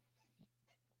now.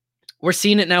 We're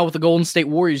seeing it now with the Golden State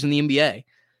Warriors in the NBA.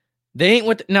 They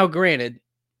ain't now granted,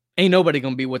 ain't nobody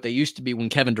going to be what they used to be when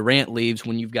Kevin Durant leaves,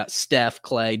 when you've got Steph,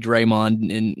 Clay,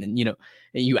 Draymond, and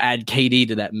you add KD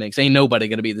to that mix. Ain't nobody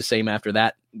going to be the same after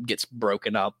that gets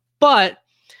broken up. But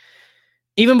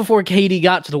even before KD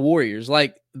got to the Warriors,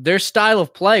 their style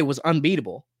of play was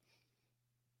unbeatable.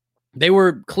 They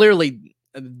were clearly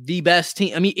the best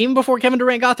team. I mean, even before Kevin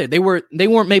Durant got there, they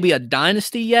weren't maybe a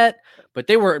dynasty yet, but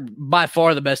they were by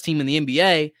far the best team in the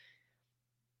NBA.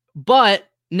 But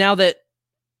now that,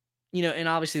 and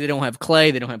obviously they don't have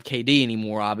Clay, they don't have KD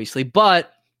anymore, obviously,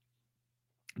 but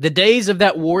the days of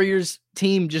that Warriors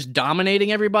team just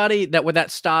dominating everybody, that with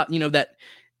that stop, that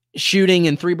shooting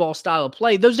and 3-ball style of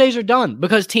play, those days are done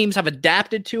because teams have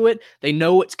adapted to it. They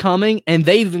know it's coming, and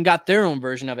they've even got their own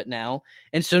version of it now.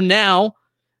 And so now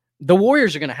the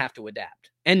Warriors are going to have to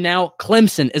adapt. And now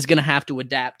Clemson is going to have to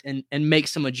adapt and make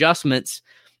some adjustments,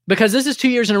 because this is 2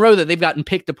 years in a row that they've gotten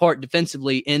picked apart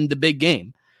defensively in the big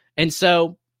game. And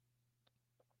so,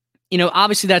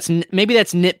 obviously that's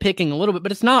nitpicking a little bit,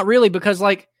 but it's not really, because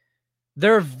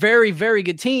they're a very, very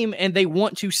good team and they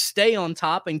want to stay on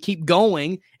top and keep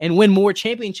going and win more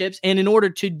championships. And in order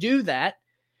to do that,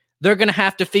 they're going to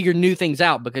have to figure new things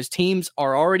out, because teams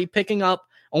are already picking up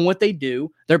on what they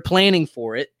do. They're planning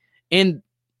for it, and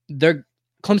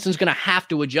Clemson's going to have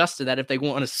to adjust to that if they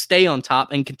want to stay on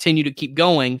top and continue to keep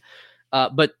going.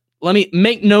 But let me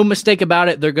make no mistake about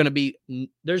it. There's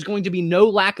going to be no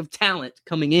lack of talent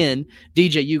coming in.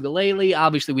 DJ Uiagalelei,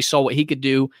 obviously we saw what he could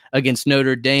do against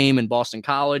Notre Dame and Boston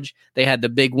College. They had the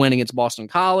big win against Boston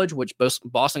College, which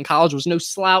Boston College was no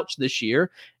slouch this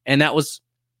year. And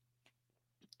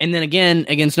then again,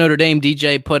 against Notre Dame,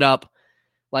 DJ put up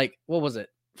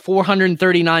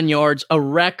 439 yards, a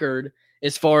record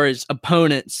as far as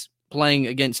opponents playing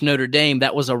against Notre Dame.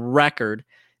 That was a record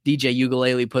DJ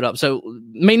Uiagalelei put up. So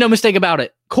make no mistake about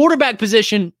it. Quarterback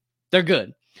position, they're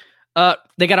good.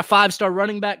 They got a 5-star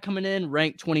running back coming in,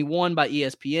 ranked 21 by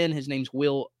ESPN. His name's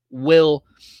Will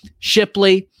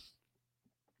Shipley.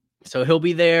 So he'll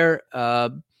be there.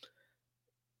 There's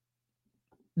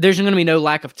going to be no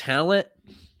lack of talent,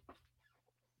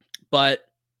 but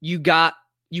you got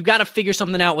to figure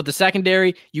something out with the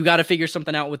secondary. You got to figure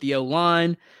something out with the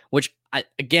O-line, which I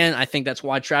think that's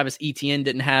why Travis Etienne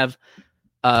didn't have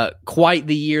quite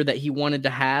the year that he wanted to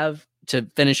have to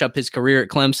finish up his career at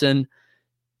Clemson.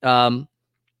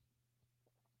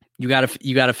 You got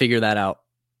to figure that out.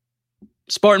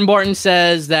 Spartan Barton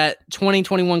says that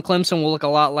 2021 Clemson will look a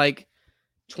lot like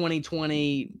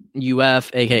 2020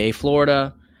 UF, aka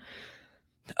Florida.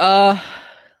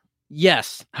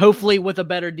 Yes, hopefully with a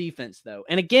better defense, though.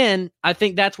 And again, I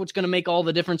think that's what's going to make all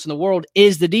the difference in the world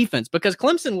is the defense, because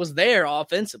Clemson was there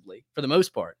offensively for the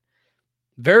most part.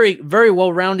 Very, very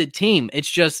well-rounded team. It's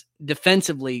just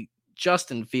defensively,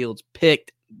 Justin Fields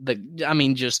picked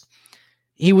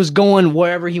he was going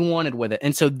wherever he wanted with it.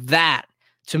 And so that,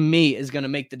 to me, is going to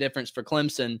make the difference for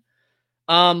Clemson.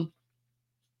 We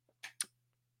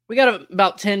got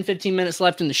about 10, 15 minutes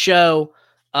left in the show.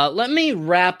 Let me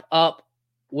wrap up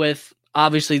with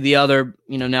obviously the other,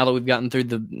 now that we've gotten through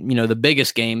the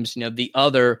biggest games, the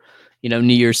other,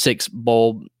 New Year's Six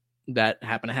bowl that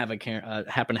happen to have an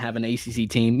ACC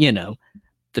team, the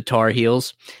Tar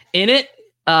Heels in it.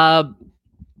 The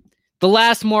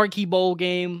last marquee bowl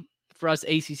game for us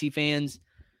ACC fans,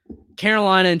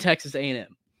 Carolina and Texas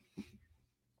A&M.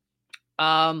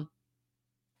 I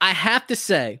have to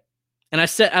say, and I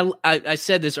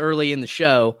said this early in the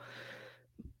show,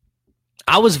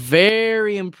 I was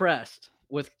very impressed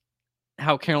with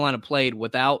how Carolina played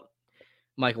without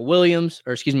Michael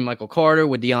Carter,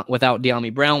 without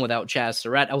De'Ami Brown, without Chaz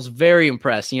Surratt. I was very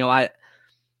impressed. I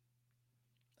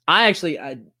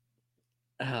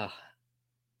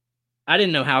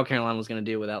didn't know how Carolina was going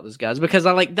to deal without those guys, because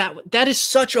I like that. That is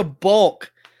such a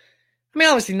bulk. I mean,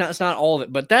 obviously it's not all of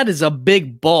it, but that is a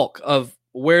big bulk of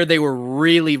where they were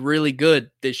really, really good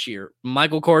this year.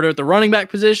 Michael Carter at the running back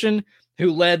position,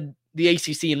 who led the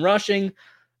ACC in rushing.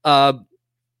 De'Ami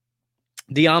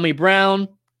Brown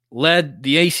led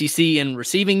the ACC in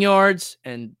receiving yards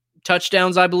and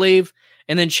touchdowns, I believe.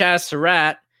 And then Chaz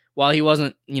Surratt, while he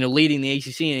wasn't, leading the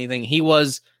ACC in anything, he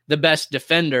was the best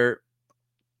defender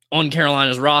on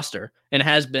Carolina's roster and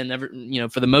has been ever,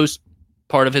 for the most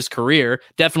part of his career,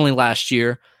 definitely last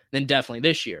year, then definitely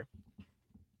this year.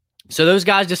 So those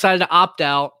guys decided to opt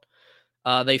out.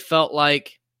 They felt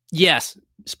like, yes,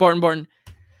 Spartan Barton,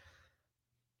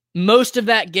 most of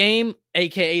that game,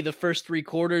 a.k.a. the first 3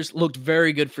 quarters, looked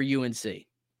very good for UNC.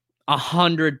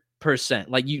 100%.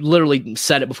 Like, you literally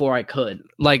said it before I could.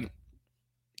 Like,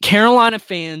 Carolina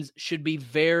fans should be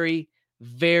very,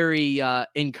 very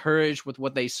encouraged with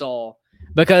what they saw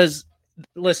because,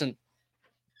 listen,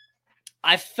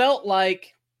 I felt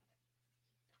like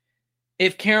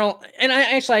if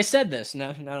I said this,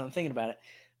 now that I'm thinking about it,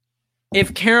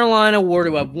 if Carolina were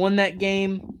to have won that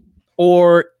game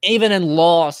or even in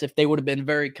loss, if they would have been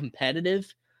very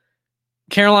competitive,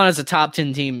 Carolina's a top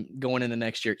 10 team going into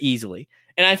next year easily.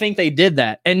 And I think they did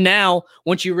that. And now,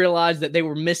 once you realize that they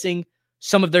were missing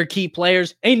some of their key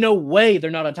players, ain't no way they're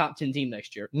not a top 10 team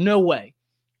next year. No way.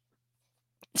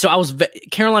 So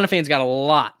Carolina fans got a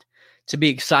lot to be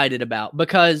excited about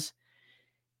because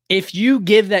if you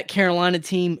give that Carolina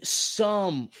team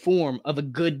some form of a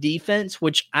good defense,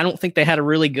 which I don't think they had a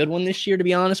really good one this year, to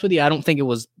be honest with you. I don't think it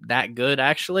was that good,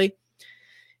 actually.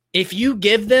 If you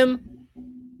give them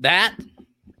that,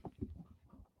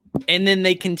 and then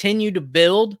they continue to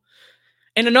build,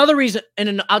 and another reason,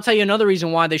 and I'll tell you another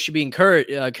reason why they should be encouraged,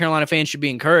 Carolina fans should be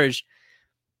encouraged.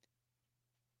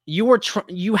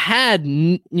 You had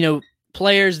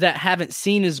players that haven't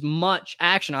seen as much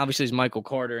action, obviously, as Michael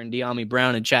Carter and De'Ami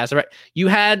Brown and Chaz. Right? You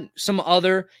had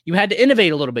you had to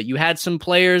innovate a little bit. You had some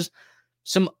players,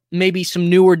 maybe some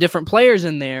newer, different players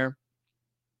in there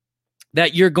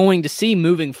that you're going to see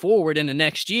moving forward in the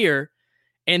next year.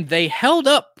 And they held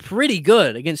up pretty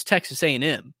good against Texas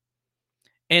A&M.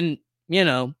 And,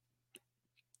 I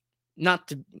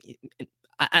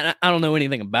don't know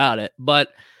anything about it,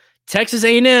 but Texas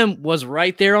A&M was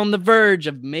right there on the verge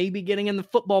of maybe getting in the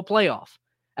football playoff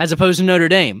as opposed to Notre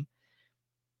Dame.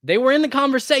 They were in the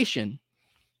conversation.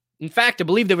 In fact, I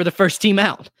believe they were the first team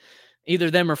out.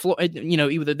 Either them or Florida,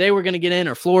 either they were going to get in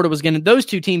or Florida was going to. Those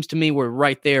two teams to me were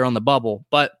right there on the bubble.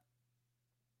 But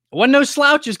it wasn't no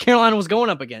slouches Carolina was going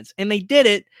up against. And they did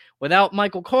it without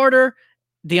Michael Carter,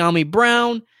 De'Ami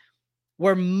Brown,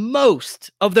 where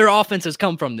most of their offenses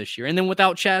come from this year. And then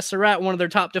without Chaz Surratt, one of their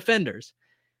top defenders.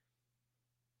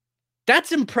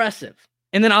 That's impressive.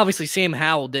 And then obviously Sam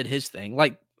Howell did his thing.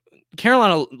 Like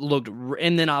Carolina looked,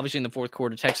 and then obviously in the fourth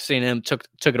quarter, Texas A&M took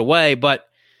it away. But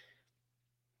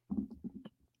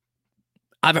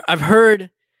I've heard,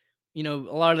 a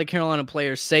lot of the Carolina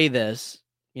players say this,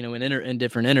 in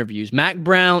different interviews. Mac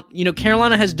Brown,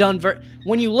 Carolina has done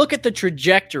when you look at the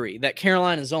trajectory that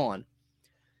Carolina's on,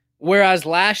 whereas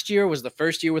last year was the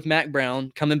first year with Mac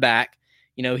Brown coming back,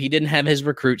 he didn't have his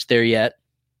recruits there yet.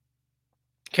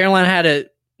 Carolina had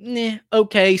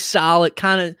a solid,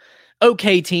 kind of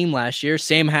okay team last year.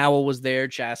 Sam Howell was there,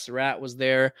 Chaz Surratt was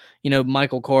there,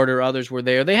 Michael Carter, others were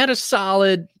there. They had a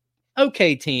solid,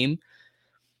 okay team.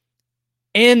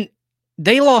 And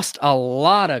they lost a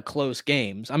lot of close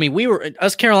games. I mean,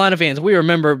 us Carolina fans, we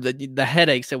remember the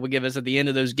headaches that would give us at the end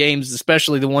of those games,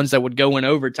 especially the ones that would go in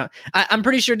overtime. I'm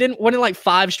pretty sure wasn't it like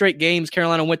 5 straight games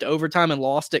Carolina went to overtime and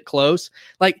lost it close?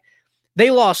 Like, they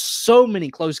lost so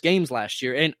many close games last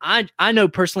year. And I know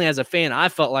personally as a fan, I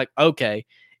felt like, okay,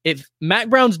 if Mac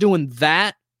Brown's doing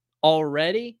that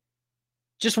already,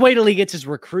 just wait till he gets his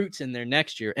recruits in there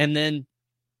next year. And then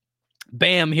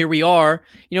bam, here we are.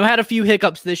 Had a few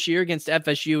hiccups this year against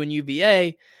FSU and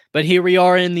UVA, but here we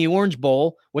are in the Orange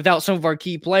Bowl without some of our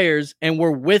key players, and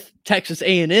we're with Texas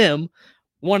A&M,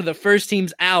 one of the first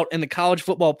teams out in the college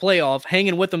football playoff,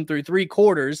 hanging with them through 3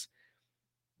 quarters.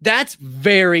 That's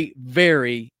very,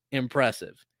 very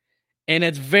impressive, and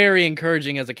it's very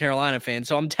encouraging as a Carolina fan.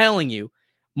 So I'm telling you,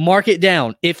 mark it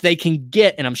down if they can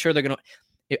get, and I'm sure they're going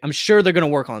to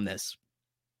work on this.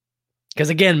 Because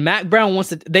again, Mac Brown wants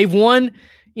to. They've won.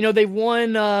 They've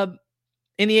won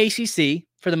in the ACC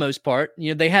for the most part.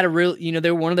 They had a real.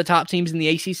 They were one of the top teams in the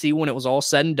ACC when it was all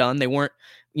said and done. They weren't,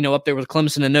 up there with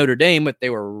Clemson and Notre Dame, but they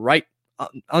were right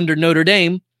under Notre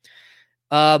Dame.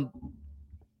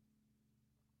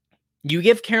 You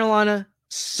give Carolina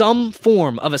some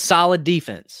form of a solid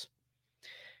defense,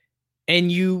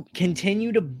 and you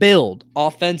continue to build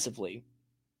offensively,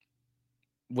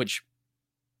 which.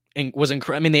 And was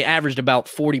incredible. I mean, they averaged about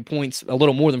 40 points, a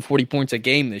little more than 40 points a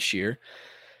game this year.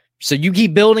 So you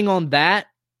keep building on that,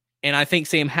 and I think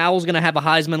Sam Howell's going to have a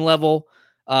Heisman level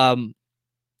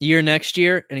year next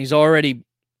year, and he's already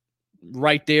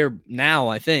right there now,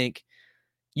 I think.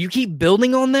 You keep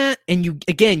building on that, and you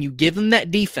give him that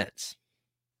defense.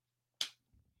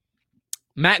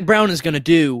 Mac Brown is going to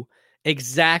do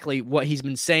exactly what he's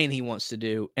been saying he wants to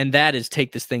do, and that is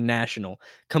take this thing national.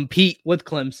 Compete with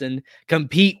Clemson,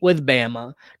 compete with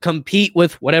Bama, compete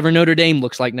with whatever Notre Dame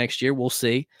looks like next year. We'll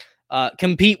see.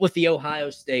 Compete with the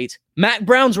Ohio States. Mac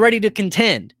Brown's ready to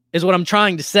contend, is what I'm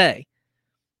trying to say.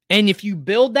 And if you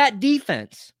build that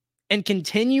defense and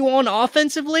continue on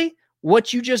offensively,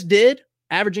 what you just did,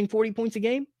 averaging 40 points a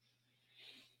game,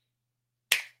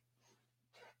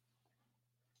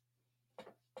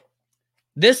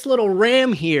 this little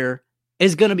ram here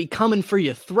is going to be coming for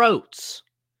your throats,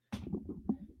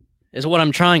 is what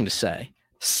I'm trying to say.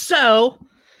 So,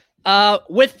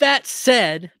 with that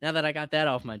said, now that I got that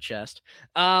off my chest,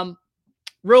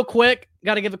 real quick,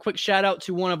 got to give a quick shout out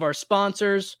to one of our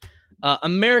sponsors,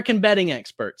 American Betting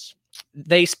Experts.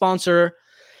 They sponsor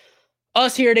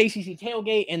us here at ACC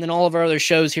Tailgate and then all of our other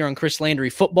shows here on Chris Landry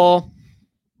Football.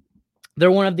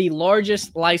 They're one of the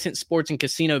largest licensed sports and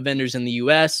casino vendors in the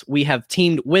U.S. We have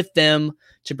teamed with them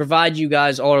to provide you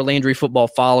guys, all our Landry Football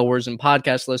followers and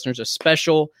podcast listeners, a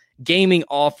special gaming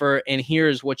offer. And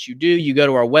here's what you do. You go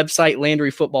to our website,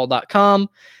 LandryFootball.com,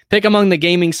 pick among the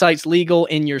gaming sites legal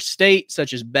in your state,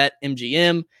 such as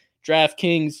BetMGM,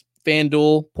 DraftKings,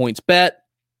 FanDuel, PointsBet.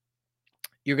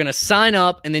 You're going to sign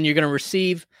up, and then you're going to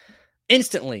receive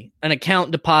instantly an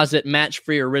account deposit,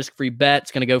 match-free or risk-free bet.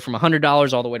 It's going to go from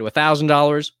 $100 all the way to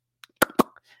 $1,000.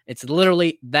 It's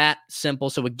literally that simple.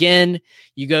 So again,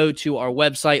 you go to our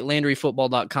website,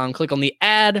 LandryFootball.com, click on the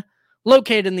ad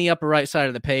located in the upper right side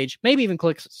of the page. Maybe even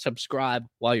click subscribe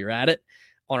while you're at it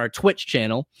on our Twitch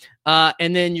channel.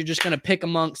 And then you're just going to pick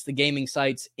amongst the gaming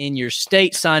sites in your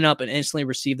state, sign up, and instantly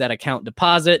receive that account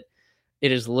deposit.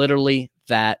 It is literally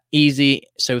that easy.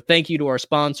 So thank you to our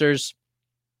sponsors,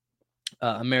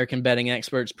 American Betting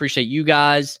Experts. Appreciate you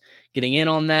guys getting in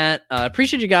on that.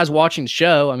 Appreciate you guys watching the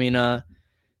show. I mean,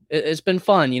 it's been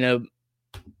fun. You know,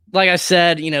 like I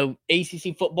said, you know,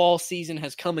 ACC football season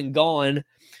has come and gone.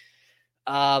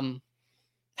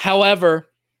 However,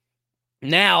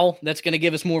 now that's going to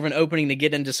give us more of an opening to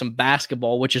get into some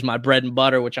basketball, which is my bread and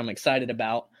butter, which I'm excited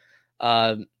about.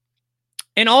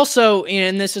 And also,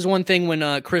 and this is one thing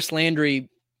when Chris Landry,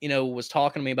 you know, was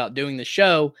talking to me about doing the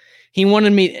show, he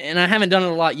wanted me, and I haven't done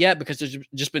it a lot yet because there's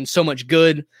just been so much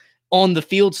good on the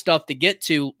field stuff to get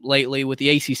to lately with the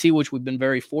ACC, which we've been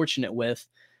very fortunate with.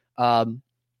 And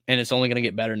it's only going to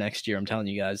get better next year, I'm telling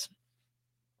you guys.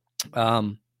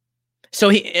 So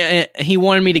he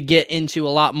wanted me to get into a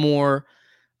lot more.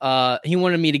 He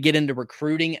wanted me to get into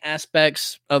recruiting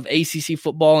aspects of ACC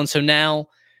football. And so now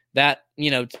that, you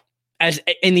know, as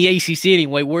in the ACC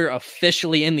anyway, we're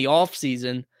officially in the off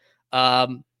season.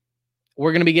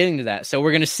 We're going to be getting to that. So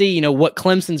we're going to see, you know, what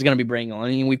Clemson's going to be bringing on. I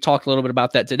mean, we've talked a little bit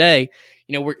about that today.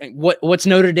 You know, what's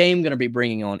Notre Dame going to be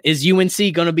bringing on? Is UNC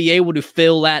going to be able to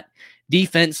fill that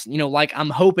defense, you know, like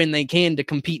I'm hoping they can, to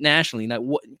compete nationally? And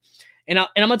I'm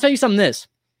going to tell you something this.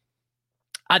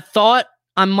 I thought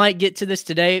I might get to this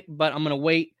today, but I'm going to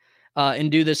wait and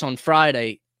do this on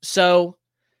Friday. So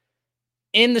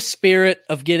in the spirit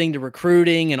of getting to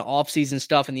recruiting and off-season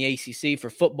stuff in the ACC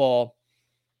for football,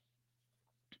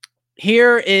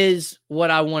 here is what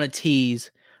I want to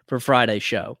tease for Friday's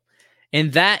show.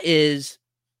 And that is,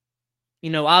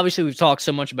 you know, obviously we've talked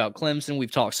so much about Clemson.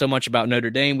 We've talked so much about Notre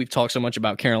Dame. We've talked so much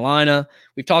about Carolina.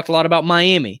 We've talked a lot about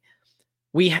Miami.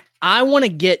 I want to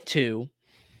get to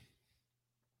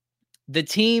the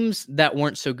teams that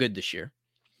weren't so good this year.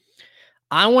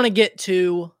 I want to get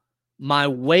to my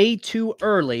way too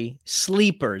early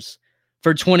sleepers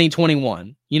for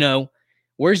 2021. You know,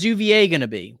 where's UVA going to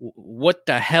be? What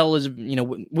the hell is, you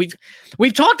know,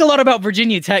 we've talked a lot about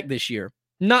Virginia Tech this year,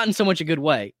 not in so much a good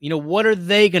way. You know, what are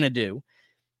they going to do?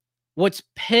 What's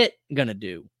Pitt going to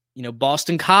do? You know,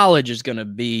 Boston College is going to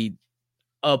be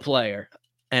a player,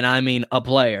 and I mean a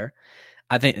player.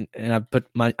 I think, and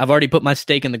I've already put my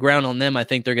stake in the ground on them. I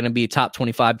think they're going to be a top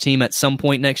 25 team at some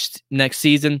point next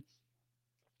season.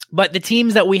 But the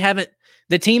teams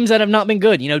that have not been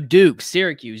good, you know, Duke,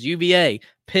 Syracuse, UVA,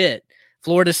 Pitt,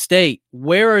 Florida State,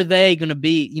 where are they going to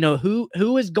be? You know,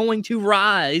 who is going to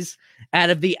rise out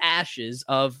of the ashes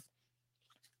of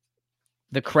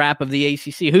the crap of the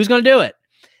ACC? Who's going to do it?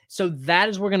 So that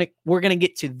is, we're going to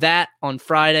get to that on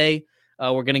Friday.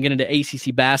 We're going to get into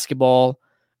ACC basketball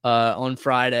on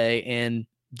Friday, and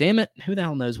damn it, who the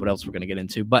hell knows what else we're going to get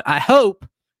into? But I hope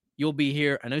you'll be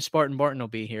here. I know Spartan Barton will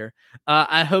be here.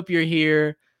 I hope you're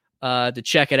here to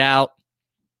check it out.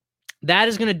 That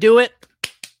is going to do it.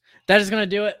 That is going to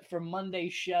do it for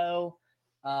Monday's show.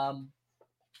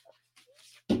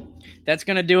 That's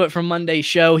going to do it for Monday's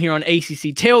show here on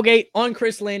ACC Tailgate on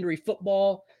Chris Landry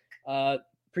Football.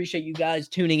 Appreciate you guys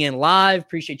tuning in live.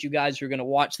 Appreciate you guys who are going to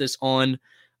watch this on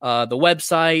the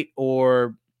website,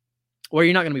 or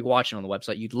you're not going to be watching on the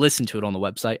website. You'd listen to it on the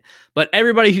website. But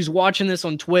everybody who's watching this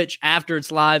on Twitch after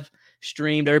it's live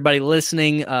streamed, everybody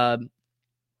listening on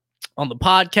the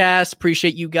podcast,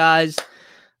 appreciate you guys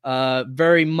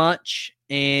very much.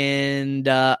 And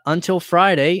until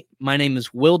Friday, my name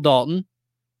is Will Dalton,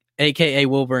 a.k.a.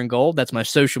 Wilbur and Gold. That's my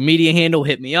social media handle.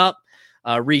 Hit me up.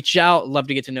 Reach out. Love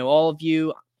to get to know all of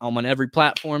you. I'm on every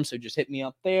platform, so just hit me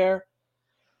up there.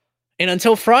 And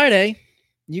until Friday,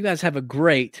 you guys have a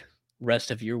great rest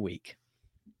of your week.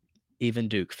 Even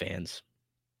Duke fans.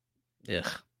 Ugh.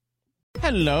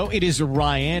 Hello, it is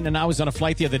Ryan, and I was on a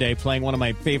flight the other day playing one of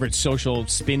my favorite social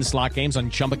spin slot games on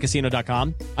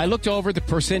ChumbaCasino.com. I looked over the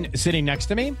person sitting next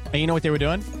to me, and you know what they were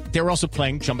doing? They were also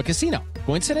playing Chumba Casino.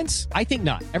 Coincidence? I think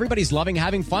not. Everybody's loving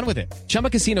having fun with it. Chumba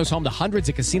Casino is home to hundreds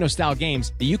of casino-style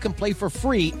games that you can play for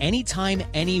free anytime,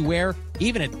 anywhere,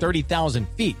 even at 30,000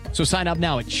 feet. So sign up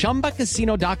now at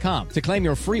ChumbaCasino.com to claim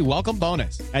your free welcome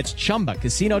bonus. That's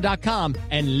ChumbaCasino.com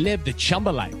and live the Chumba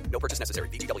life. No purchase necessary.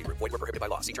 VGW Group. Void where prohibited by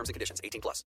law. See terms and conditions.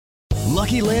 18+.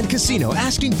 Lucky Land Casino,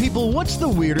 asking people, what's the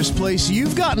weirdest place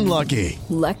you've gotten lucky?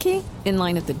 Lucky? In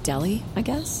line at the deli, I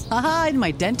guess? Aha, in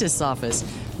my dentist's office.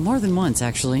 More than once,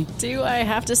 actually. Do I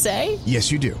have to say?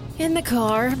 Yes, you do. In the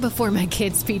car before my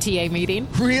kids' PTA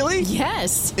meeting. Really?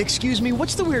 Yes. Excuse me,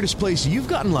 what's the weirdest place you've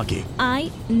gotten lucky?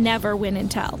 I never win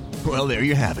and tell. Well, there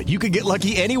you have it. You can get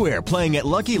lucky anywhere, playing at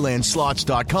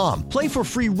LuckyLandSlots.com. Play for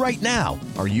free right now.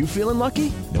 Are you feeling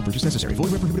lucky? No purchase necessary.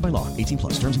 Void where prohibited by law. 18+.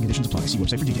 Terms and conditions apply. See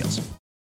website for details.